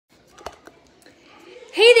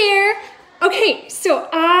Hey there. Okay, so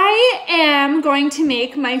I am going to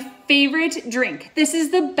make my favorite drink. This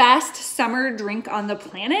is the best summer drink on the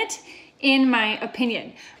planet, in my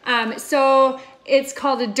opinion. So it's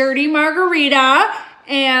called a dirty margarita.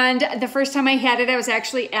 And the first time I had it, I was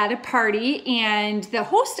actually at a party and the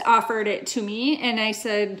host offered it to me. And I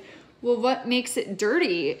said, well, what makes it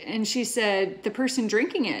dirty? And she said, the person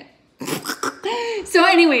drinking it. So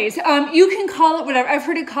anyways, you can call it whatever. I've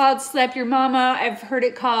heard it called Slap Your Mama. I've heard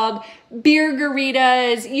it called Beer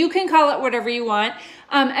Garitas. You can call it whatever you want.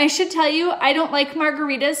 I should tell you, I don't like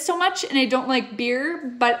margaritas so much and I don't like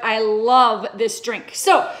beer, but I love this drink.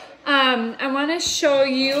 So I want to show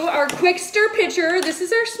you our quick stir pitcher. This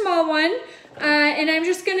is our small one. And I'm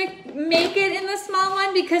just gonna make it in the small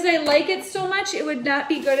one because I like it so much. It would not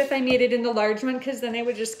be good if I made it in the large one because then I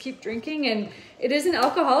would just keep drinking, and it is an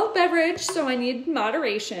alcoholic beverage, so I need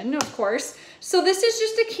moderation, of course. So this is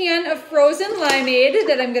just a can of frozen limeade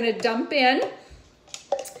that I'm gonna dump in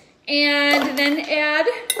and then add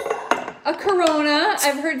a Corona.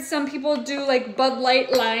 I've heard some people do like Bud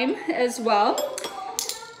Light lime as well.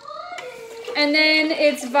 And then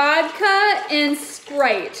it's vodka and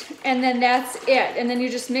Sprite, and then that's it. And then you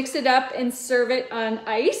just mix it up and serve it on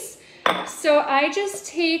ice. So I just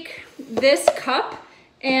take this cup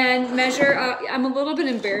and measure, I'm a little bit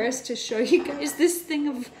embarrassed to show you guys this thing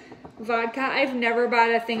of vodka. I've never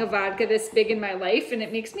bought a thing of vodka this big in my life, and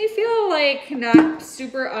it makes me feel like not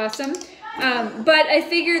super awesome. But I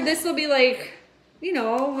figured this will be like, you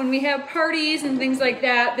know, when we have parties and things like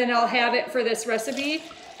that, then I'll have it for this recipe.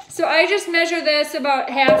 So I just measure this about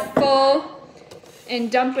half full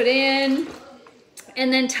and dump it in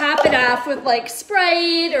and then top it off with like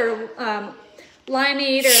Sprite or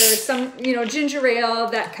limeade or some, you know, ginger ale,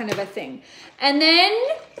 that kind of a thing. And then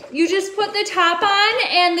you just put the top on,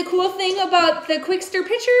 and the cool thing about the quick stir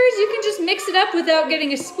pitcher is you can just mix it up without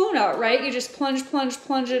getting a spoon out, right? You just plunge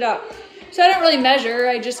it up. So I don't really measure,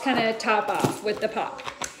 I just kind of top off with the pop.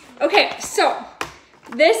 Okay, so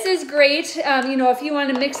this is great, you know, if you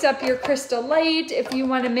want to mix up your Crystal Light, if you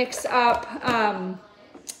want to mix up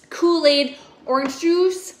Kool-Aid, orange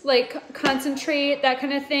juice, like concentrate, that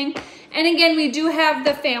kind of thing. And again, we do have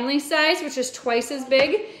the family size, which is twice as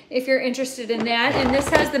big, if you're interested in that. And this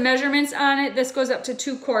has the measurements on it. This goes up to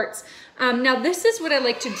 2 quarts. Now this is what I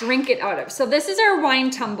like to drink it out of. So this is our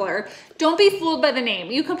wine tumbler. Don't be fooled by the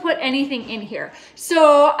name. You can put anything in here.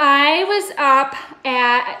 So I was up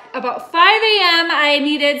at about 5 a.m. I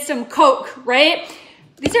needed some Coke, right?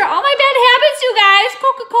 These are all my bad habits, you guys.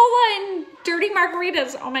 Coca-Cola and dirty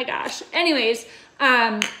margaritas. Oh my gosh. Anyways,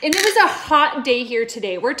 and it was a hot day here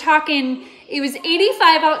today. We're talking, it was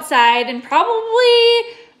 85 outside and probably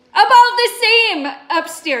about the same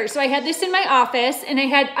upstairs. So I had this in my office and I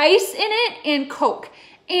had ice in it and Coke.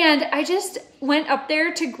 And I just went up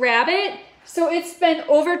there to grab it. So it's been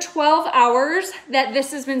over 12 hours that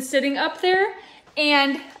this has been sitting up there.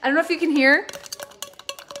 And I don't know if you can hear,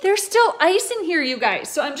 there's still ice in here, you guys.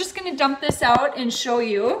 So I'm just gonna dump this out and show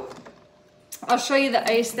you. I'll show you the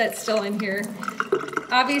ice that's still in here.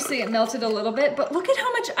 Obviously it melted a little bit, but look at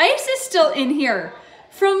how much ice is still in here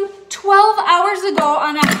from 12 hours ago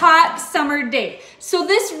on a hot summer day. So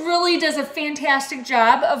this really does a fantastic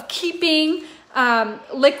job of keeping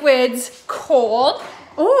liquids cold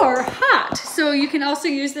or hot. So you can also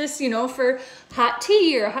use this, you know, for hot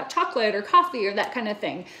tea or hot chocolate or coffee or that kind of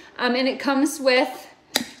thing. And it comes with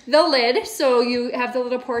the lid, so you have the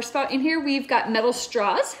little pour spout in here. We've got metal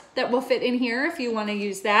straws that will fit in here if you want to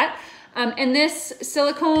use that. And this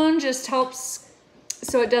silicone just helps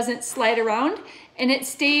so it doesn't slide around, and it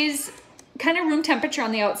stays kind of room temperature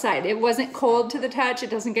on the outside. It wasn't cold to the touch. It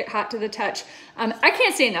doesn't get hot to the touch. I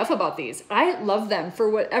can't say enough about these. I love them for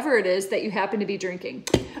whatever it is that you happen to be drinking.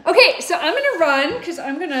 Okay, so I'm gonna run because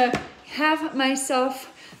I'm gonna have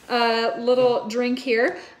myself a little drink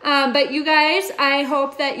here. But you guys, I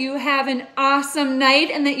hope that you have an awesome night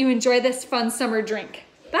and that you enjoy this fun summer drink.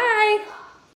 Bye.